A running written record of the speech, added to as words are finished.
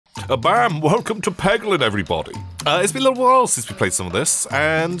Bam! Welcome to Peglin, everybody. It's been a little while since we played some of this,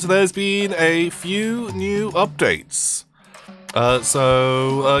 and there's been a few new updates.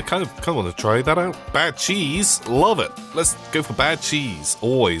 So kind of want to try that out. Bad cheese, love it. Let's go for bad cheese.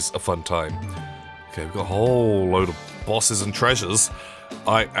 Always a fun time. Okay, we've got a whole load of bosses and treasures.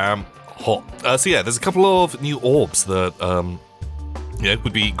 I am hot. So yeah, there's a couple of new orbs that yeah,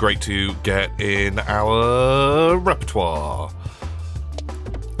 would be great to get in our repertoire.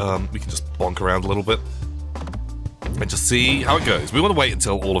 We can just bonk around a little bit and just see how it goes. We want to wait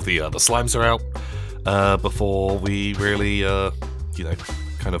until all of the slimes are out before we really, you know,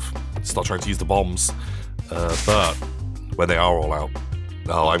 kind of start trying to use the bombs. But when they are all out,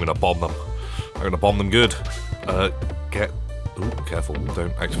 oh, I'm going to bomb them. I'm going to bomb them good. Ooh, careful,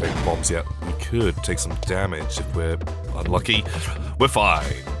 don't activate the bombs yet. We could take some damage if we're unlucky. We're fine.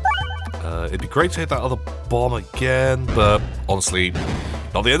 It'd be great to hit that other bomb again, but honestly,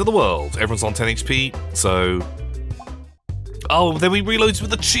 not the end of the world. Everyone's on 10 HP, so... Oh, then we reload with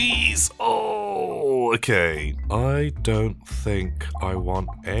the cheese! Oh, okay. I don't think I want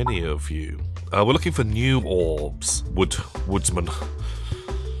any of you. We're looking for new orbs. Woodsman.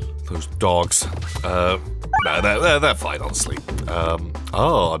 Those dogs. No, they're fine, honestly. A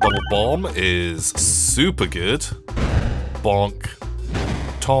double bomb is super good. Bonk.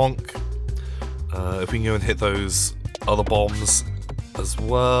 Tonk. If we can go and hit those other bombs as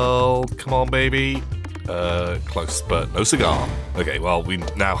well. Come on, baby. Close, but no cigar. Okay, well, we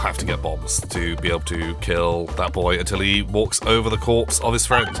now have to get bombs to be able to kill that boy until he walks over the corpse of his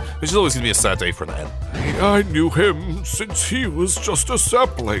friend, which is always going to be a sad day for an N. I knew him since he was just a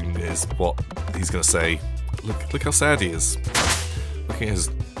sapling, is what he's going to say. Look how sad he is. Looking at his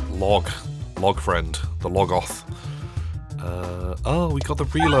log friend, the logoth. Oh, we got the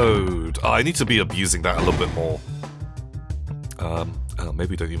reload. Oh, I need to be abusing that a little bit more.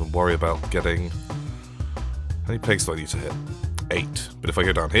 Maybe don't even worry about getting... How many pegs do I need to hit? 8. But if I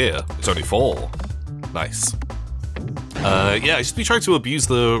go down here, it's only 4. Nice. Yeah, I should be trying to abuse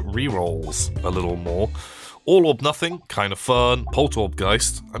the rerolls a little more. All orb nothing, kind of fun.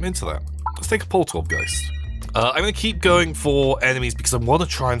 Poltergeist, I'm into that. Let's take a Poltergeist. I'm going to keep going for enemies because I want to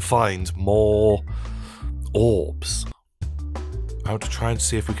try and find more orbs. I want to try and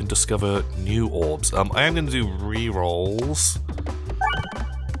see if we can discover new orbs. I am going to do rerolls.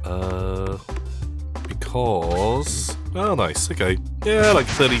 Because... Oh, nice. Okay. Yeah, like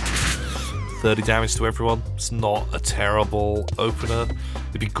 30 damage to everyone. It's not a terrible opener.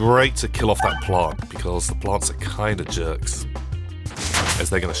 It'd be great to kill off that plant, because the plants are kind of jerks. As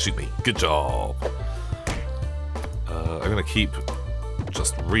they're going to shoot me. Good job. I'm going to keep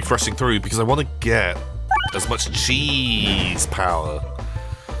just refreshing through, because I want to get as much cheese power.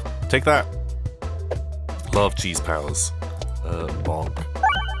 Take that. Love cheese powers. Bonk.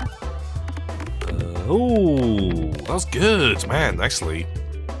 Oh, that was good, man, actually.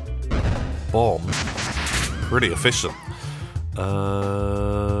 Bomb. Pretty efficient.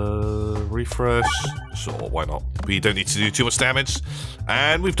 Refresh. Sure, why not? We don't need to do too much damage.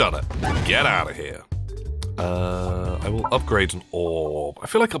 And we've done it. Get out of here. I will upgrade an orb. I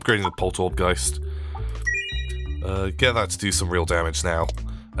feel like upgrading the Poltergeist. Get that to do some real damage now.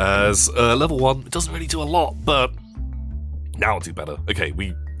 As level 1, it doesn't really do a lot, but now it'll do better. Okay,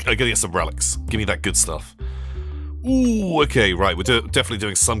 I gotta get some relics. Give me that good stuff. Ooh, okay, right. We're definitely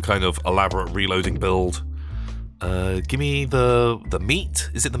doing some kind of elaborate reloading build. Give me the meat.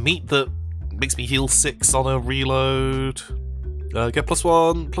 Is it the meat that makes me heal 6 on a reload? Get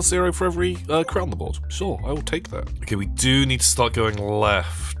 +1, +0 for every crit on the board. Sure, I will take that. Okay, we do need to start going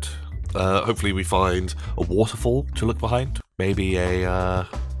left. Hopefully we find a waterfall to look behind. Maybe a,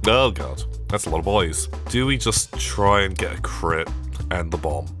 oh god, that's a lot of boys. Do we just try and get a crit and the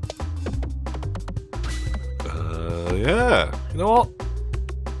bomb? Yeah, you know what?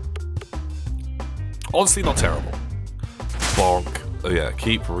 Honestly, not terrible. Bonk. Oh yeah,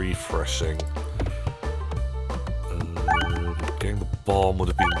 keep refreshing. Getting the bomb would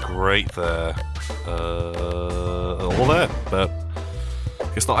have been great there. All there, but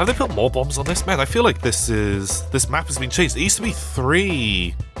guess not. Have they put more bombs on this? Man, I feel like this map has been changed. It used to be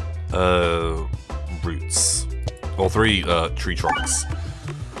 3 routes. Or 3 tree trunks.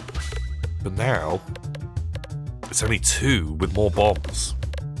 But now it's only 2 with more bombs.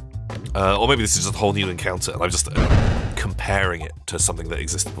 Or maybe this is just a whole new encounter and I'm just comparing it to something that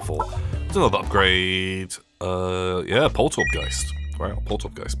existed before. There's another upgrade. Yeah, Poltergeist. Wow,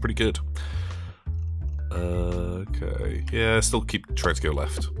 Poltergeist, pretty good. Okay. Yeah, still keep trying to go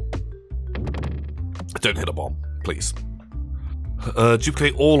left. Don't hit a bomb, please.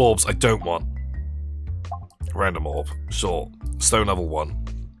 Duplicate all orbs I don't want. Random orb, sure. Stone level 1.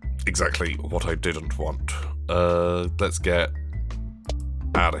 exactly what I didn't want. Let's get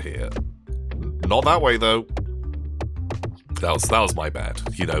out of here. Not that way, though. That was my bad.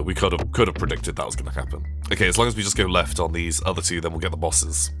 You know, we could have predicted that was going to happen. Okay, as long as we just go left on these other two, then we'll get the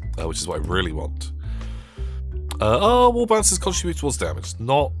bosses, which is what I really want. Wall bounces contribute towards damage.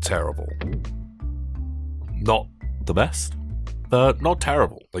 Not terrible. Not the best, but not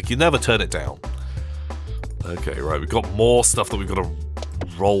terrible. Like, you never turn it down. Okay, right, we've got more stuff that we've got to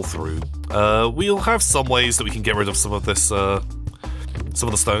roll through. We'll have some ways that we can get rid of some of this, some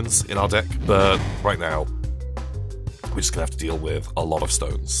of the stones in our deck, but right now, we're just gonna have to deal with a lot of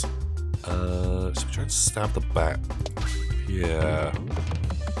stones. Should we try and stab the bat? Yeah.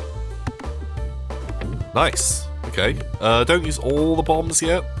 Nice. Okay. Don't use all the bombs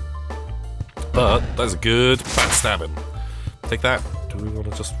yet, but that's a good bat stabbing. Take that. Do we want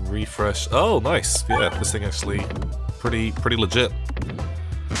to just refresh? Oh, nice. Yeah, this thing actually pretty legit.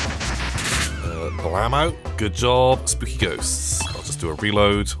 Blammo. Good job. Spooky ghosts. I'll just do a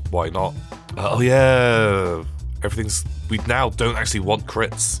reload. Why not? Oh yeah. We now don't actually want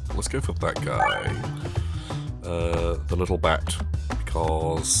crits. Let's go for that guy. The little bat.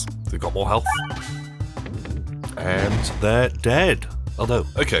 Because they've got more health. And they're dead. Oh no.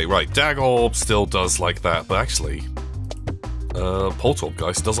 Okay, right. Dag Orb still does like that, but actually, Poltorb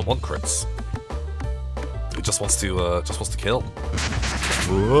Geist doesn't want crits. It just wants to kill.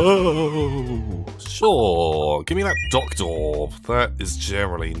 Whoa. Sure. Give me that Doctor Orb. That is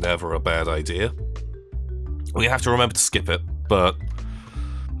generally never a bad idea. We have to remember to skip it, but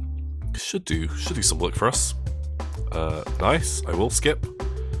should do some work for us. Nice. I will skip.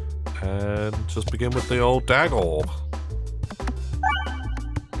 And just begin with the old Dag Orb.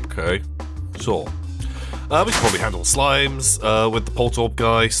 Okay, sure. We can probably handle slimes with the Poltorb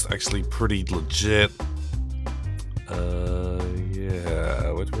Geist. Actually, pretty legit.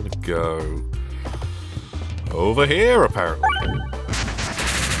 Yeah, where do we want to go? Over here, apparently.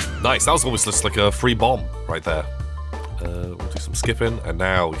 Nice, that was almost just like a free bomb right there. We'll do some skipping, and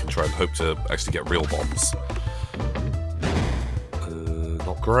now we can try and hope to actually get real bombs.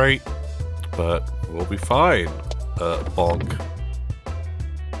 Not great, but we'll be fine. Bonk.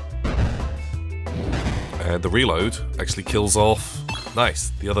 And the reload actually kills off.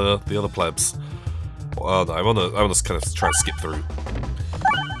 Nice, the other plebs. Oh no, I wanna kind of try and skip through.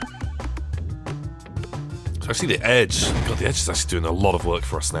 So actually the edge. God, the edge is actually doing a lot of work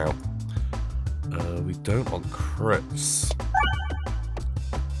for us now. We don't want crits.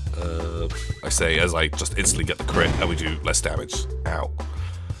 I say as I just instantly get the crit and we do less damage. Ow.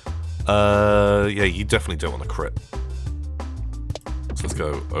 Yeah, you definitely don't want a crit. So let's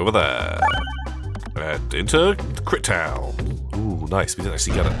go over there. And into Crit Town. Ooh, nice. We didn't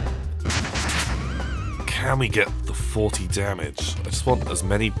actually get it. Can we get the 40 damage? I just want as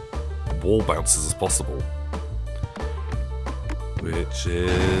many wall bounces as possible. Which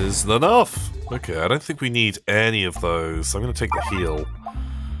is enough. Okay, I don't think we need any of those. So I'm going to take the heal.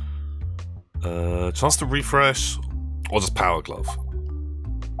 Chance to refresh, or just Power Glove.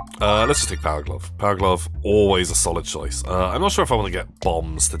 Let's just take Power Glove. Power Glove, always a solid choice. I'm not sure if I want to get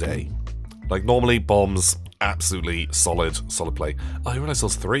bombs today. Like, normally, bombs, absolutely solid play. Oh, I realised there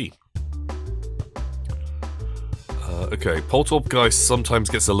was 3. Okay, Poltorb Geist sometimes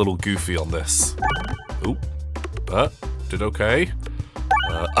gets a little goofy on this. Oop. Did okay.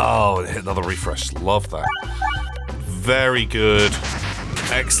 Oh, and hit another refresh. Love that. Very good.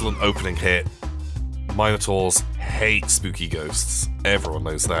 Excellent opening hit. Minotaurs hate spooky ghosts. Everyone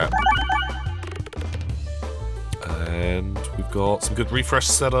knows that. And we've got some good refresh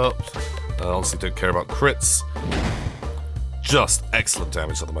setup. Honestly, don't care about crits. Just excellent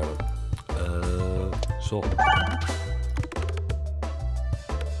damage at the moment. Sure.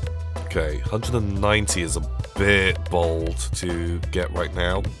 Okay, 190 is a bit bold to get right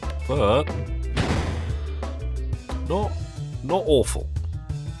now, but not awful.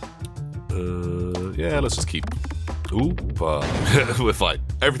 Yeah, let's just keep. Ooh, we're fine.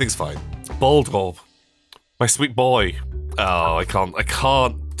 Everything's fine. Boldrob, my sweet boy. Oh, I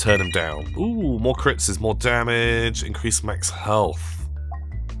can't turn him down. Ooh, more crits is more damage, increased max health.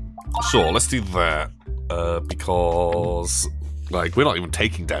 Sure, let's do that. Because, like, we're not even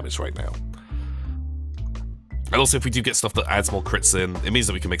taking damage right now. And also, if we do get stuff that adds more crits in, it means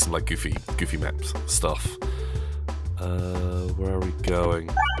that we can make some, like, goofy map stuff. Where are we going?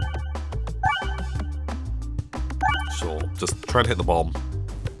 Sure, just try and hit the bomb.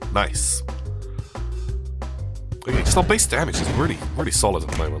 Nice. Okay, just our base damage is really solid at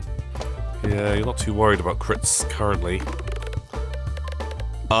the moment. Yeah, you're not too worried about crits currently.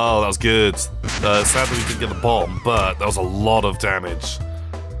 Oh, that was good. Sadly we didn't get the bomb, but that was a lot of damage.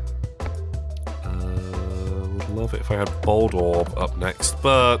 love it if I had Bold Orb up next,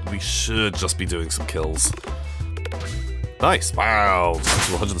 but we should just be doing some kills. Nice, wow, just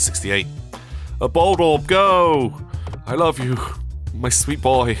to 168. A Bold Orb, go! I love you, my sweet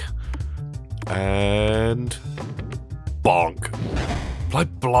boy. And... bonk.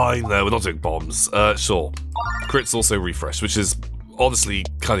 Like blind there, we're not doing bombs. Sure. Crits also refresh, which is honestly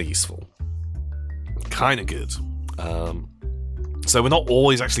kind of useful. Kind of good. So we're not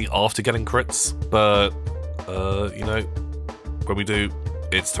always actually after getting crits, but, you know, when we do,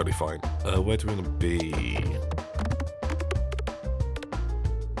 it's totally fine. Where do we want to be?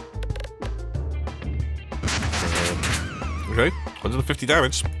 Okay, 150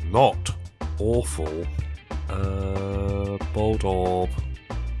 damage. Not awful. Bold Orb.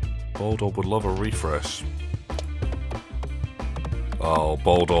 Bold Orb would love a refresh. Oh,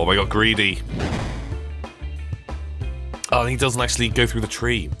 Bold Orb, I got greedy. Oh, and he doesn't actually go through the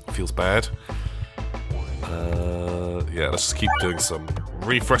tree. Feels bad. Yeah, let's just keep doing some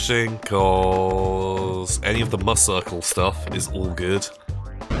refreshing, cause any of the must circle stuff is all good.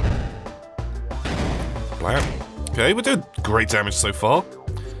 Blam. Okay, we're doing great damage so far.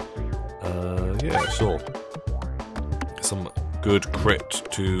 Yeah, sure. Some good crit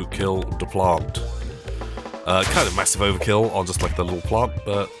to kill the plant. Kind of massive overkill on just like the little plant,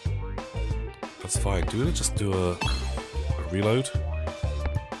 but that's fine. Do we just do a reload?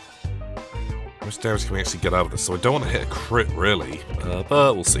 How much damage can we actually get out of this? So I don't want to hit a crit really,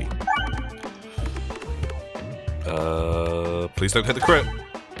 but we'll see. Please don't hit the crit.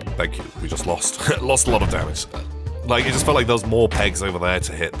 Thank you. We just lost lost a lot of damage. Like, it just felt like there was more pegs over there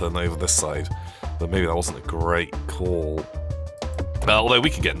to hit than over this side. But maybe that wasn't a great call. Although we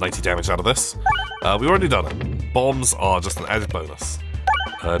can get 90 damage out of this. We've already done it. Bombs are just an added bonus.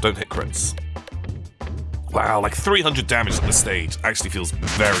 Don't hit crits. Wow, like 300 damage at this stage actually feels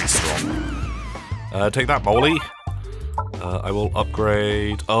very strong. Take that, Molly. I will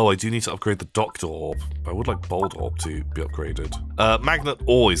upgrade... Oh, I do need to upgrade the Doctor Orb. I would like Bold Orb to be upgraded. Magnet,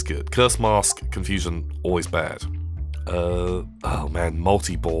 always good. Curse Mask, Confusion, always bad. Oh man,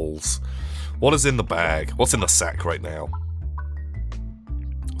 multi-balls. What is in the bag? What's in the sack right now?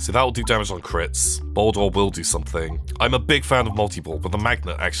 See, that will do damage on crits. Bold Orb will do something. I'm a big fan of multi-ball, but the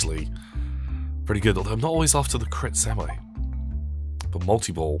Magnet, actually, pretty good. Although I'm not always after the crits, am I? But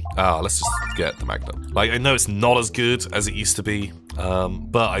multi-ball. Let's just get the Magnet. Like, I know it's not as good as it used to be,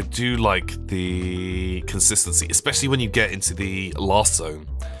 but I do like the consistency, especially when you get into the last zone,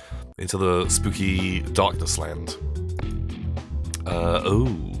 into the spooky darkness land. Oh,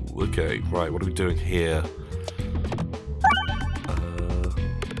 okay, right, what are we doing here?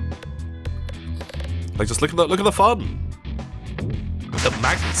 Like, just look at the fun that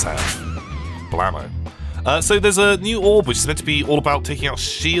magnets have. Blammo. So there's a new orb which is meant to be all about taking out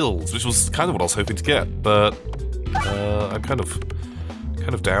shields, which was kind of what I was hoping to get, but I'm kind of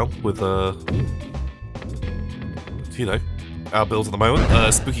down with you know, our build at the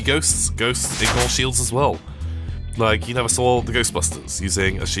moment. Spooky ghosts ignore shields as well. Like, you never saw the Ghostbusters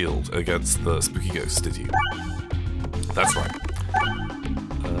using a shield against the spooky ghosts, did you? That's right.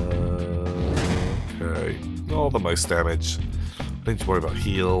 Okay, not the most damage. I don't need to worry about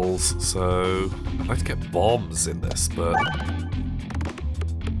heals, so I'd like to get bombs in this, but I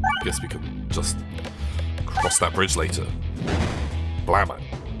guess we can just cross that bridge later. Blammo.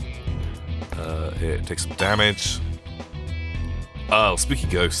 Here, take some damage. Oh, spooky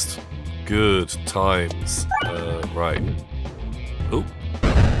ghost. Good times. Right. Oh.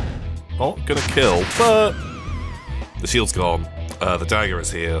 Not gonna kill, but the shield's gone. The dagger is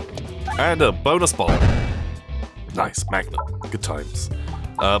here. And a bonus bomb. Nice, Magnet. Good times.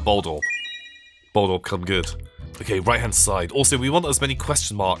 Bold Orb. Bold Orb, come good. Okay, right-hand side. Also, we want as many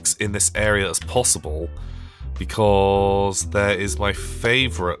question marks in this area as possible, because there is my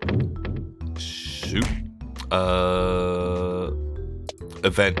favourite... shoot.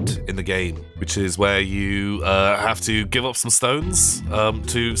 Event in the game, which is where you have to give up some stones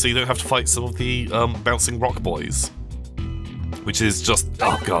so you don't have to fight some of the bouncing rock boys. Which is just,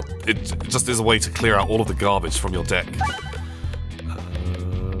 oh god, it just is a way to clear out all of the garbage from your deck.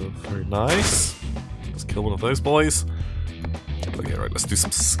 Very nice. Let's kill one of those boys. Okay, right, let's do some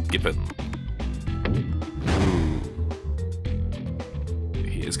skipping. Ooh.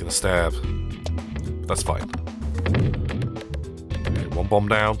 He is gonna stab. That's fine. Okay, one bomb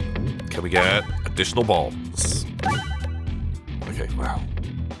down. Can we get additional bombs? Okay, wow.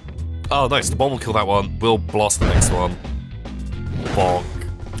 Oh, nice, the bomb will kill that one. We'll blast the next one. Bonk.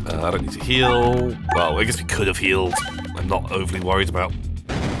 I don't need to heal. Well, I guess we could have healed. I'm not overly worried about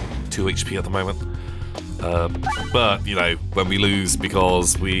 2 HP at the moment. But, you know, when we lose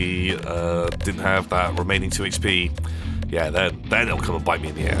because we didn't have that remaining 2 HP, yeah, then it'll come and bite me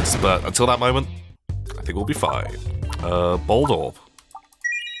in the ass. But until that moment, I think we'll be fine. Bold Orb.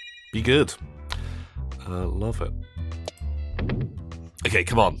 Be good. Love it. Okay,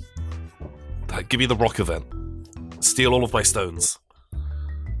 come on. Give me the rock event. Steal all of my stones.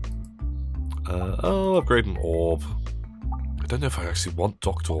 Oh, upgrade an orb. I don't know if I actually want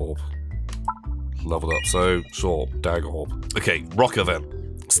Doctor Orb. Leveled up, so sure, Dag Orb. Okay, rock event.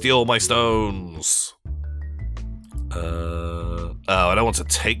 Steal my stones. Oh, I don't want to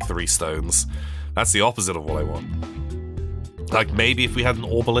take 3 stones. That's the opposite of what I want. Like, maybe if we had an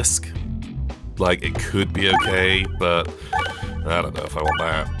Obelisk, like, it could be okay, but I don't know if I want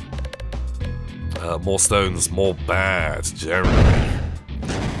that. More stones, more bad, generally.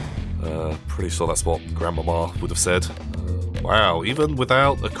 Pretty sure that's what Grandmama would have said. Wow, even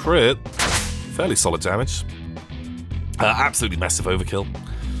without a crit, fairly solid damage. Absolutely massive overkill,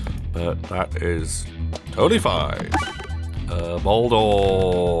 but that is totally fine. Bold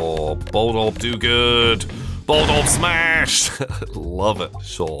Orb. Bold Orb, do good. Bold Orb, smash! Love it.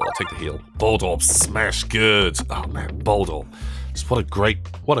 Sure, I'll take the heal. Bold Orb, smash, good. Oh man, Bold Orb. Just what a great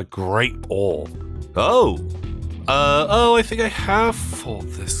orb. Oh, I think I have fought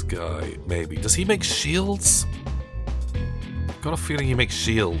this guy, maybe. Does he make shields? Got a feeling he makes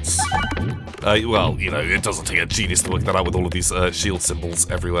shields. Well, you know, it doesn't take a genius to work that out with all of these shield symbols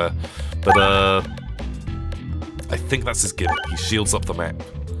everywhere. But, I think that's his gimmick. He shields up the map.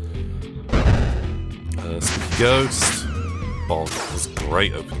 Spooky Ghost. Bonk. That was a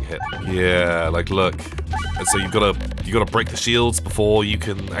great opening hit. Yeah, like, look. And so you gotta break the shields before you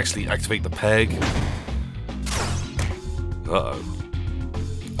can actually activate the peg. Uh-oh.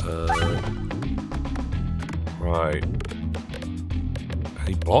 Right.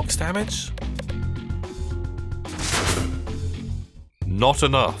 Any box damage? Not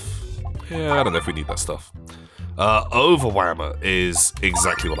enough. Yeah, I don't know if we need that stuff. Overwhammer is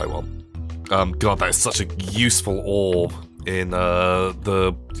exactly what I want. God, that is such a useful orb in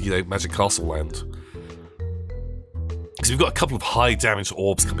the Magic Castle land. Because we've got a couple of high damage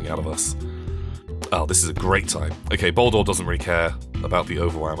orbs coming out of us. Oh, this is a great time. Okay, Bold Orb doesn't really care about the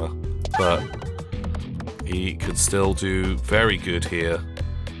Overwhammer, but he could still do very good here.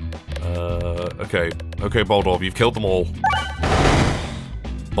 Okay, Bold Orb, you've killed them all.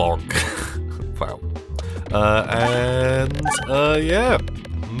 Bonk. Wow. Yeah.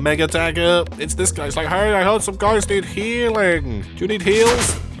 Mega Dagger. It's this guy. It's like, hey, I heard some guys need healing. Do you need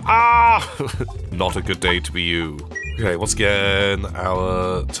heals? Ah! Not a good day to be you. Okay, once again,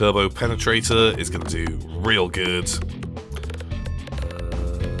 our Turbo Penetrator is going to do real good.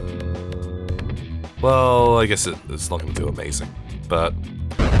 Well, I guess it's not going to do amazing, but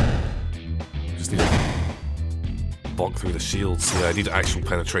just need to bonk through the shields. Yeah, I need actual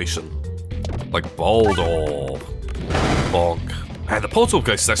penetration. Like Bold Orb. Bonk. And the Portal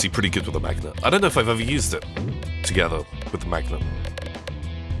Ghost is actually pretty good with the magnet. I don't know if I've ever used it together with the magnet.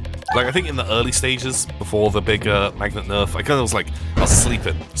 Like, I think in the early stages, before the big magnet nerf, I kind of was like, I was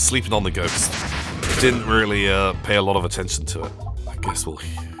sleeping on the ghost. Didn't really pay a lot of attention to it. I guess we'll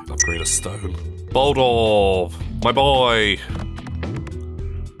upgrade a stone. Bold Orb, my boy!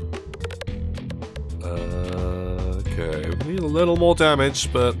 Okay, we need a little more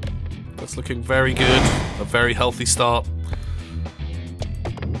damage, but that's looking very good. A very healthy start.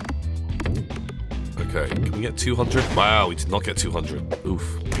 Okay, can we get 200? Wow, we did not get 200.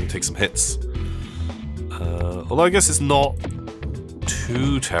 Oof, we're gonna take some hits. Although I guess it's not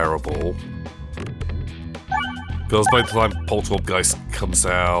too terrible. Because by the time Poltergeist comes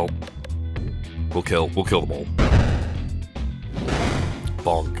out, we'll kill them all.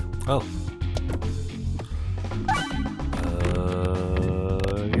 Bonk. Oh.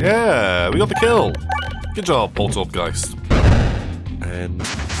 Yeah, we got the kill. Good job, Poltergeist. And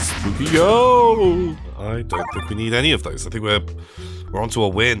Spooky Yo! I don't think we need any of those. I think we're onto a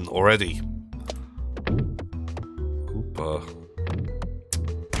win already. Oopa.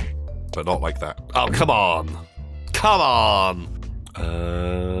 But not like that. Oh, come on! Come on!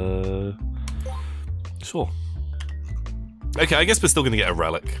 Sure. Okay, I guess we're still gonna get a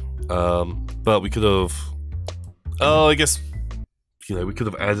relic. But we could have... Oh, I guess... You know, we could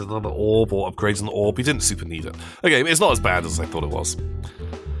have added another orb or upgraded an orb. We didn't super need it. Okay, it's not as bad as I thought it was.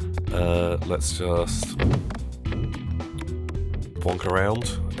 Let's just bonk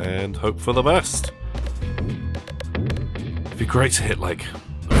around and hope for the best. It'd be great to hit like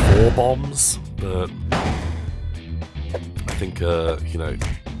 4 bombs, but I think, you know,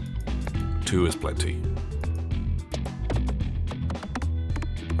 2 is plenty.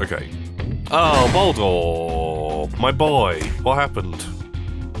 Okay. Oh, Boldor, my boy, what happened?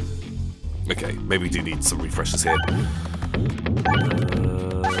 Okay, maybe we do need some refreshes here.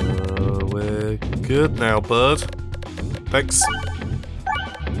 We're good now, bird. Thanks.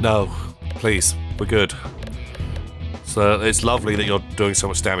 No, please, we're good. So it's lovely that you're doing so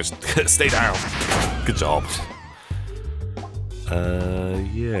much damage. Stay down. Good job.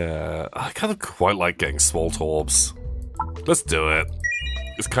 Yeah, I kind of quite like getting Swaltorbs. Let's do it.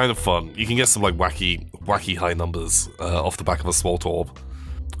 It's kind of fun. You can get some like wacky high numbers off the back of a Swaltorb.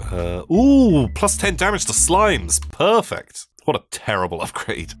 Ooh, plus 10 damage to slimes. Perfect. What a terrible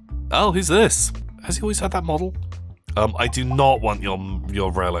upgrade. Oh, who's this? Has he always had that model? I do not want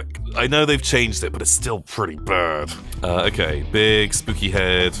your relic. I know they've changed it, but it's still pretty bad. Okay, big spooky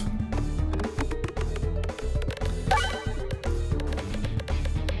head.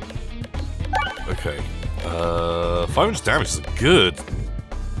 Okay. 500 damage is a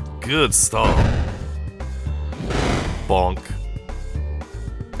good start. Bonk.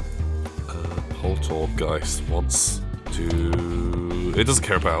 Poltergeist wants to... It doesn't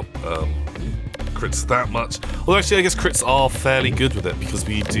care about crits that much. Although actually I guess crits are fairly good with it because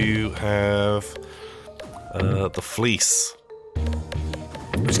we do have the fleece,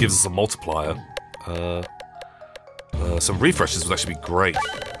 which gives us a multiplier. Some refreshes would actually be great.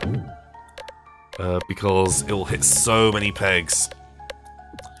 Because it will hit so many pegs.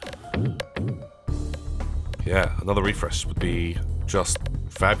 Yeah, another refresh would be just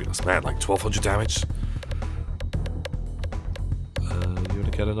fabulous. Man, like 1200 damage. You want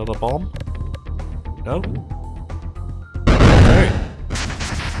to get another bomb? No? Okay.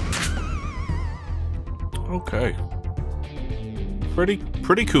 Okay.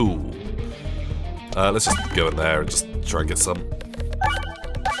 Pretty cool. Let's just go in there and just try and get some.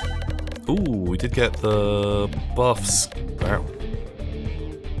 Ooh, we did get the buffs. Wow.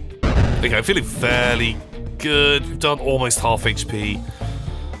 Okay, I'm feeling fairly good. We've done almost half HP.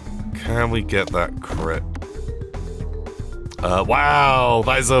 Can we get that crit? Wow,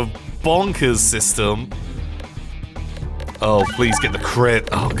 that is a bonkers system. Oh, please get the crit.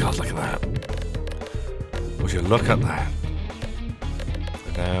 Oh god, look at that. Would you look at that?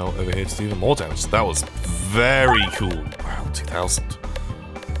 And now over here to do even more damage. That was very cool. Wow, 2000.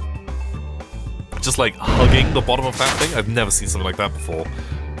 Just like hugging the bottom of that thing. I've never seen something like that before.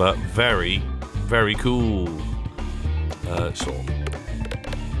 But very, very cool. Sure.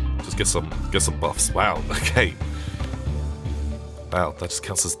 Just get some buffs. Wow, okay. Wow, that just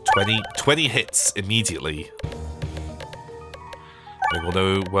counts as 20 hits immediately. Maybe we'll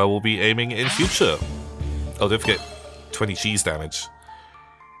know where we'll be aiming in future. Oh, don't forget 20 cheese damage.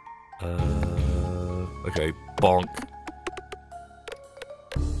 Okay, bonk.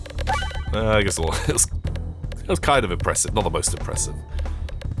 I guess it was kind of impressive, not the most impressive.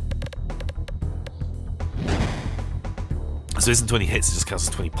 So it isn't 20 hits, it just counts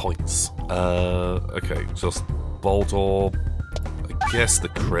as 20 points. Okay, just Boldor. I guess the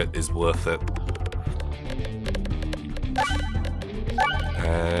crit is worth it.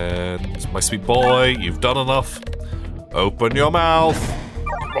 And my sweet boy, you've done enough. Open your mouth.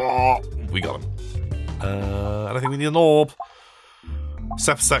 Oh, we got him. And I think we need an orb.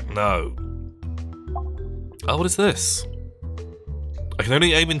 Sapsack, no. Oh, what is this? I can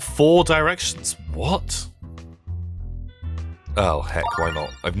only aim in 4 directions. What? Oh, heck, why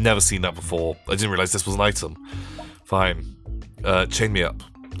not? I've never seen that before. I didn't realize this was an item. Fine. Chain me up.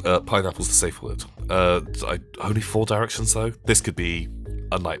 Pineapple's the safe word. Only 4 directions, though? This could be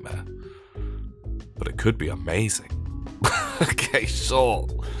a nightmare. But it could be amazing. Okay, sure.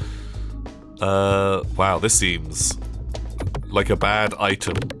 Wow, this seems like a bad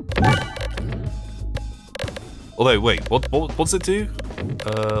item. Although, wait, what does it do?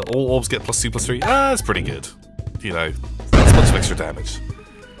 All orbs get +2/+3. Ah, that's pretty good. You know, that's a bunch of extra damage.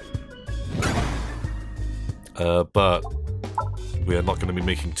 But we are not going to be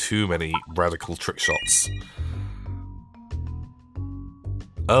making too many radical trick shots.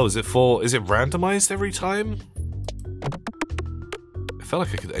 Oh, is it randomized every time? I felt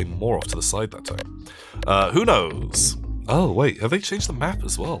like I could aim more off to the side that time. Who knows? Oh, wait, have they changed the map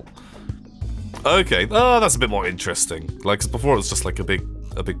as well? Okay, that's a bit more interesting. Like, 'cause before it was just like a big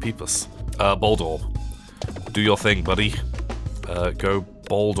peepus. Boldorb. Do your thing, buddy. Go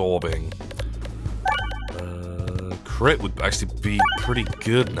Boldorbing. Crit would actually be pretty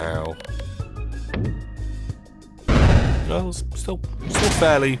good now. No, still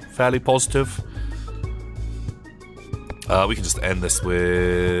fairly positive. We can just end this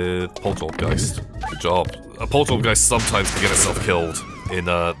with Poltergeist. Good job. A Poltergeist sometimes can get itself killed in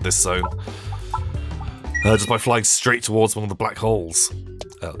this zone. Just by flying straight towards one of the black holes.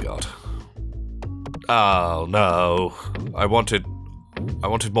 Oh god. Oh no. I wanted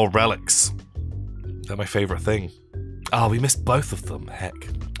more relics. They're my favourite thing. Oh, we missed both of them. Heck.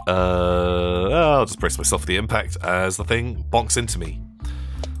 I'll just brace myself for the impact as the thing bonks into me.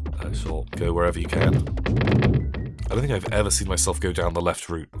 Sure, go wherever you can. I don't think I've ever seen myself go down the left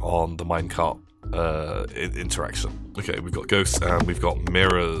route on the minecart interaction. Okay, we've got ghosts and we've got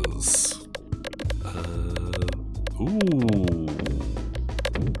mirrors. Ooh.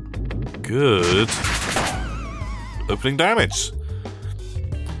 Good. Opening damage.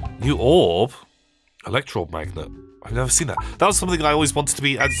 New orb. Electromagnet. I've never seen that. That was something I always wanted to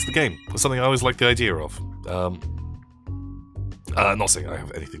be added to the game. It was something I always liked the idea of. Not saying I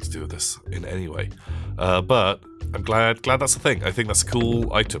have anything to do with this in any way. But I'm glad that's a thing. I think that's a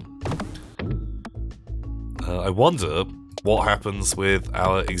cool item. I wonder what happens with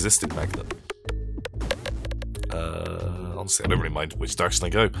our existing magnet. Honestly, I don't really mind which direction I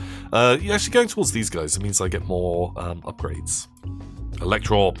go. Yeah, actually going towards these guys, it means I get more upgrades.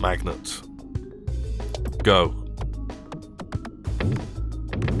 Electromagnet. Go.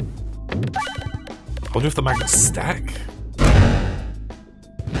 I wonder if the magnets stack?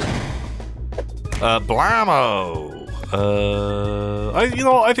 Blammo!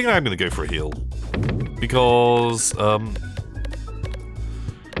 I think I'm gonna go for a heal. Because,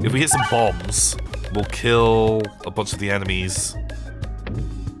 if we hit some bombs, we'll kill a bunch of the enemies.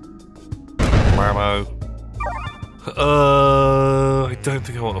 Blammo. I don't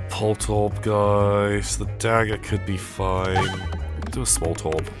think I want a pulse orb, guys. The dagger could be fine. Do a small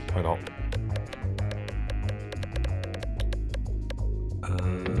orb. Why not?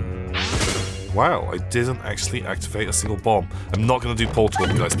 Wow, I didn't actually activate a single bomb. I'm not going to do Pulse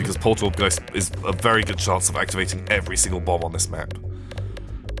Orb, guys, because Pulse Orb, guys, is a very good chance of activating every single bomb on this map.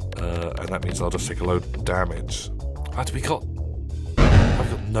 And that means I'll just take a load of damage. I've got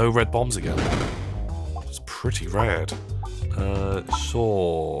no red bombs again. It's pretty rad.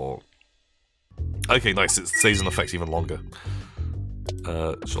 Sure. Okay, nice. It stays in effect even longer.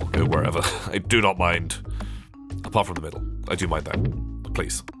 Sure, go wherever. I do not mind. Apart from the middle. I do mind that.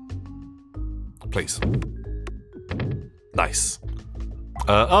 Please. Please. Nice.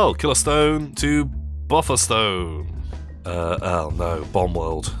 Oh, Killer Stone to Buffer Stone. Oh no, Bomb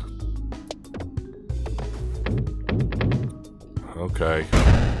World. Okay.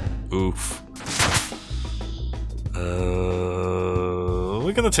 Oof.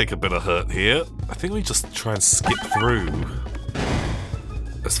 We're gonna take a bit of hurt here. I think we just try and skip through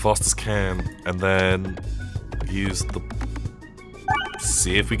as fast as can, and then use the...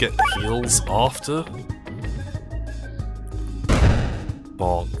 See if we get heals after.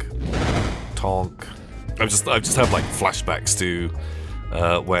 Bonk. Tonk. I've just had like flashbacks to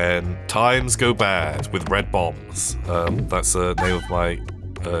when times go bad with red bombs. That's the name of my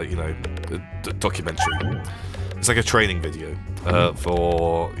documentary. It's like a training video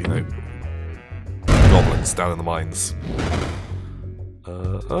for, goblins down in the mines.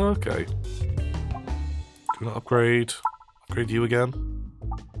 Okay. Do we not upgrade you again?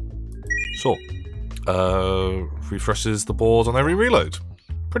 Sure. Refreshes the board on every reload.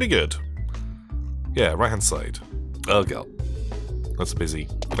 Pretty good. Yeah, right hand side. Oh god. That's a busy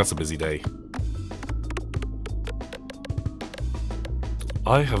day.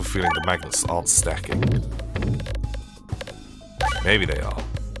 I have a feeling the magnets aren't stacking. Maybe they are.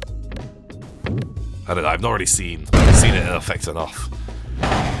 I don't know, I've not really seen it in effect enough.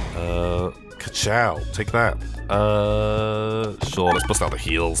 Ka-chow, take that. Sure, let's bust out the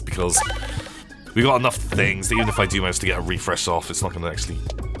heals, because we got enough things that even if I do manage to get a refresh off, it's not going to actually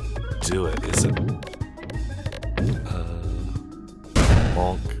do it, is it?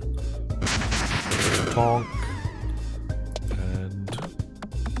 Bonk. Bonk. And...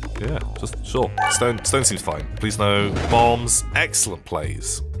 yeah, just, sure. Stone seems fine. Please no bombs. Excellent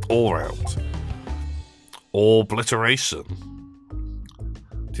plays. All round. Obliteration.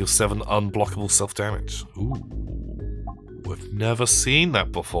 Deal 7 unblockable self-damage. Ooh. We've never seen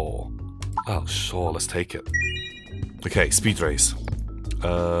that before. Oh, sure, let's take it. Okay, speed race.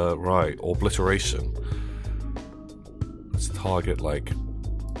 Right, obliteration. Let's target, like,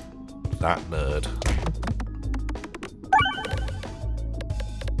 that nerd.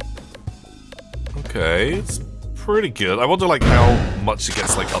 Okay, it's pretty good. I wonder, like, how much it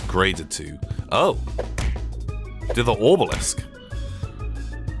gets, like, upgraded to. Oh. Did the Obelisk.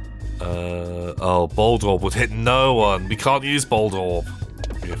 Oh, Bold Orb would hit no one. We can't use Bold Orb.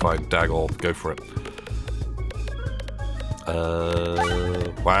 Okay, fine. Dag Orb. Go for it.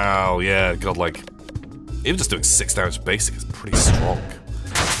 Wow, yeah, god, like... even just doing 6 damage basic is pretty strong.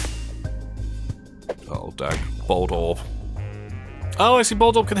 Oh, dag. Bold Orb. Oh, I see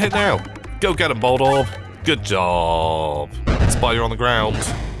Bold Orb can hit now. Go get him, Bold Orb. Good job. Spider on the ground.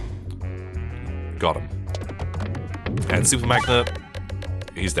 Got him. And Super Magnet.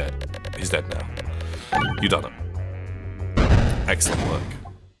 He's dead. He's dead now. You done it. Excellent work.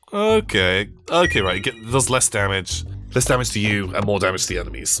 Okay. Okay, right. It does less damage. Less damage to you and more damage to the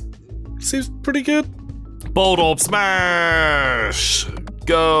enemies. Seems pretty good. Bold Orb smash!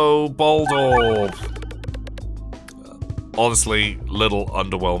 Go, Bold Orb. Honestly, little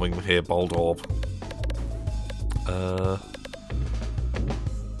underwhelming here, Bold Orb.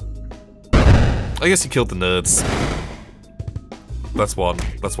 I guess you killed the nerds. That's one.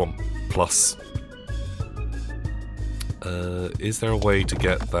 That's one plus. Is there a way to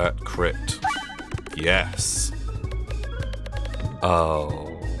get that crit? Yes.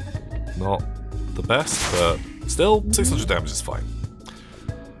 Oh. Not the best, but still, 600 damage is fine.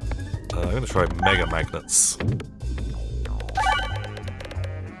 I'm gonna try Mega Magnets.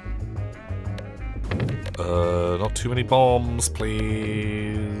 Not too many bombs,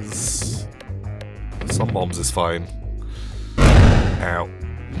 please. Some bombs is fine. Ow.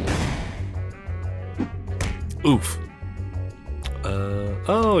 Oof.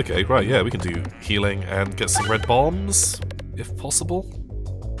 Oh, okay, right, yeah, we can do healing and get some red bombs, if possible.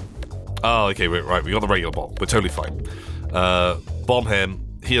 Oh, okay, right, we got the regular bomb. We're totally fine. Bomb him,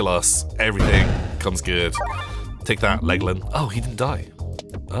 heal us, everything comes good. Take that, Peglin. Oh, he didn't die.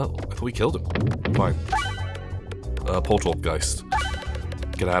 Oh, I thought we killed him. Fine. Poltergeist.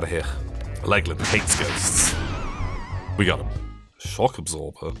 Get out of here. Peglin hates ghosts. We got him. Shock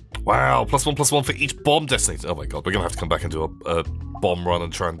Absorber. Wow, +1/+1 for each bomb detonator. Oh my god, we're gonna have to come back and do a bomb run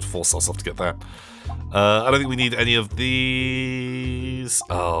and try and force ourselves to get that. I don't think we need any of these.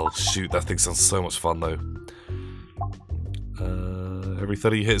 Oh shoot, that thing sounds so much fun though. Every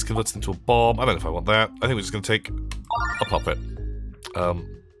 30 hits converts into a bomb. I don't know if I want that. I think we're just gonna take a puppet.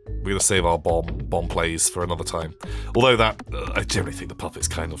 We're gonna save our bomb plays for another time. Although that, I generally think the puppet's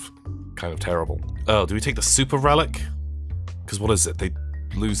kind of terrible. Oh, do we take the super relic? Because what is it? They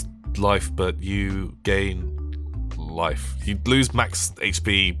lose life, but you gain life. You lose max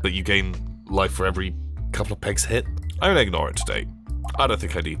HP, but you gain life for every couple of pegs hit. I'm gonna ignore it today. I don't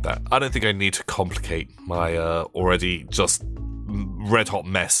think I need that. I don't think I need to complicate my already just red-hot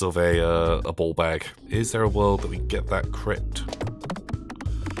mess of a ball bag. Is there a world that we get that crit?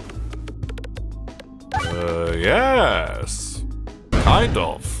 Yes. Kind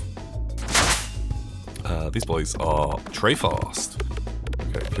of. These boys are tray fast.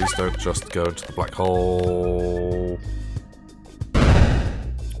 Okay, please don't just go into the black hole.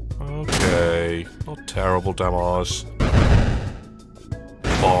 Okay, not terrible damage.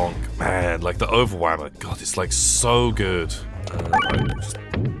 Bonk. Man, like the overwhammer. God, it's like so good. Right, just...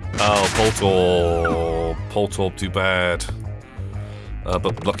 Oh, Bolt Orb, too bad.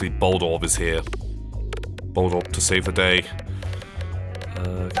 But luckily Bold Orb is here. Bold Orb to save the day.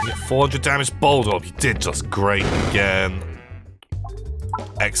 Can you get 400 damage? Bold Orb, you did just great again.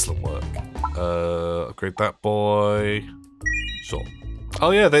 Excellent work. Upgrade that boy. Sure.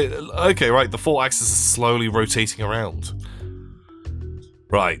 Oh yeah, okay, right, the 4 axes are slowly rotating around.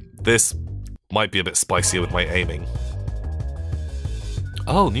 Right, this might be a bit spicier with my aiming.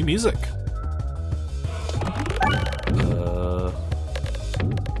 Oh, new music. Ooh.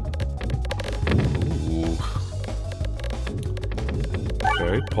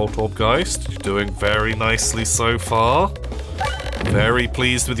 Okay, Poltergeist, you're doing very nicely so far. Very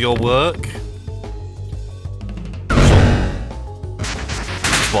pleased with your work.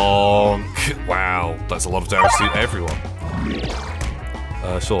 Bonk. Wow, that's a lot of damage to everyone.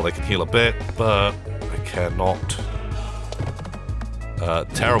 Sure, they can heal a bit, but I cannot.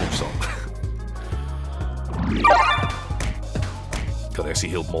 Terrible shot. God, they actually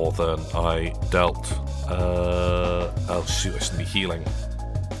healed more than I dealt. Oh shoot, I shouldn't be healing.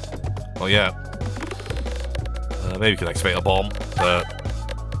 Oh yeah. Maybe we can activate a bomb, but...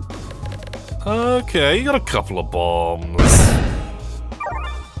 Okay, you got a couple of bombs.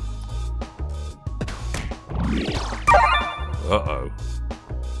 Uh-oh.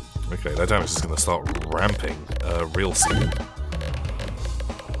 Okay, that damage is going to start ramping real soon.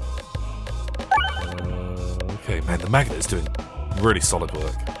 Okay, man, the magnet is doing really solid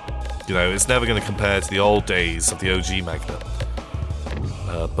work. You know, it's never going to compare to the old days of the OG magnet.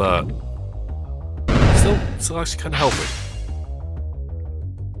 But... Still actually kind of helping.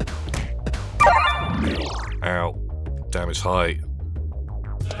 Ow. Damage high.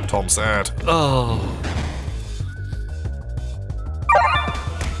 Tom sad. Oh.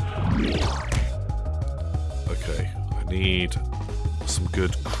 Okay, I need some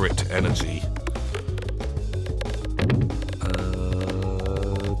good crit energy.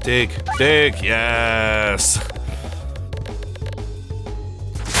 Dig, dig, yes!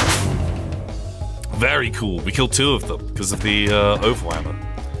 Very cool. We killed 2 of them because of the overwhammer.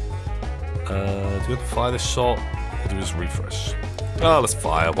 Do we have to fire this shot? Or do we just refresh? Oh, let's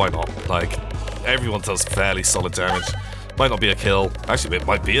fire. Why not? Like, everyone does fairly solid damage. Might not be a kill. Actually, it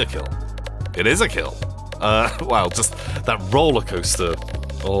might be a kill. It is a kill. Wow, just that roller coaster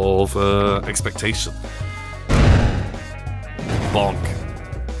of expectation. Bonk.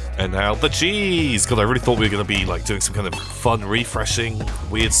 And now the cheese! God, I really thought we were going to be like doing some kind of fun, refreshing,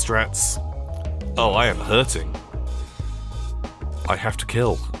 weird strats. Oh, I am hurting. I have to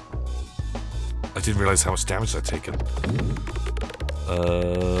kill. I didn't realize how much damage I'd taken.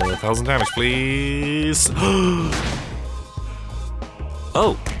 1,000 damage, please.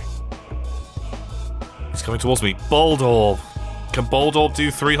 Oh! He's coming towards me. Bulldog! Can Bulldog do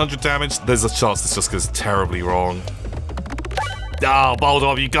 300 damage? There's a chance this just goes terribly wrong. Oh,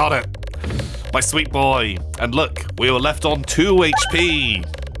 Bulldog, you got it! My sweet boy! And look, we were left on 2 HP!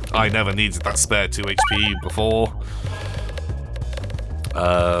 I never needed that spare 2 HP before.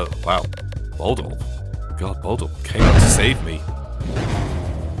 Wow. Bulldog. God, Bulldog came out to save me.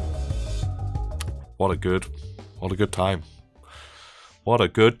 What a good time. What a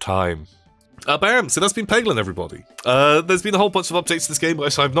good time. Bam! So that's been Peglin, everybody. There's been a whole bunch of updates to this game,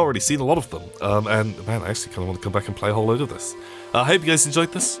 which I've not really seen a lot of them. And man, I actually kind of want to come back and play a whole load of this. I hope you guys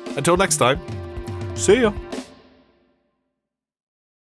enjoyed this. Until next time, see ya!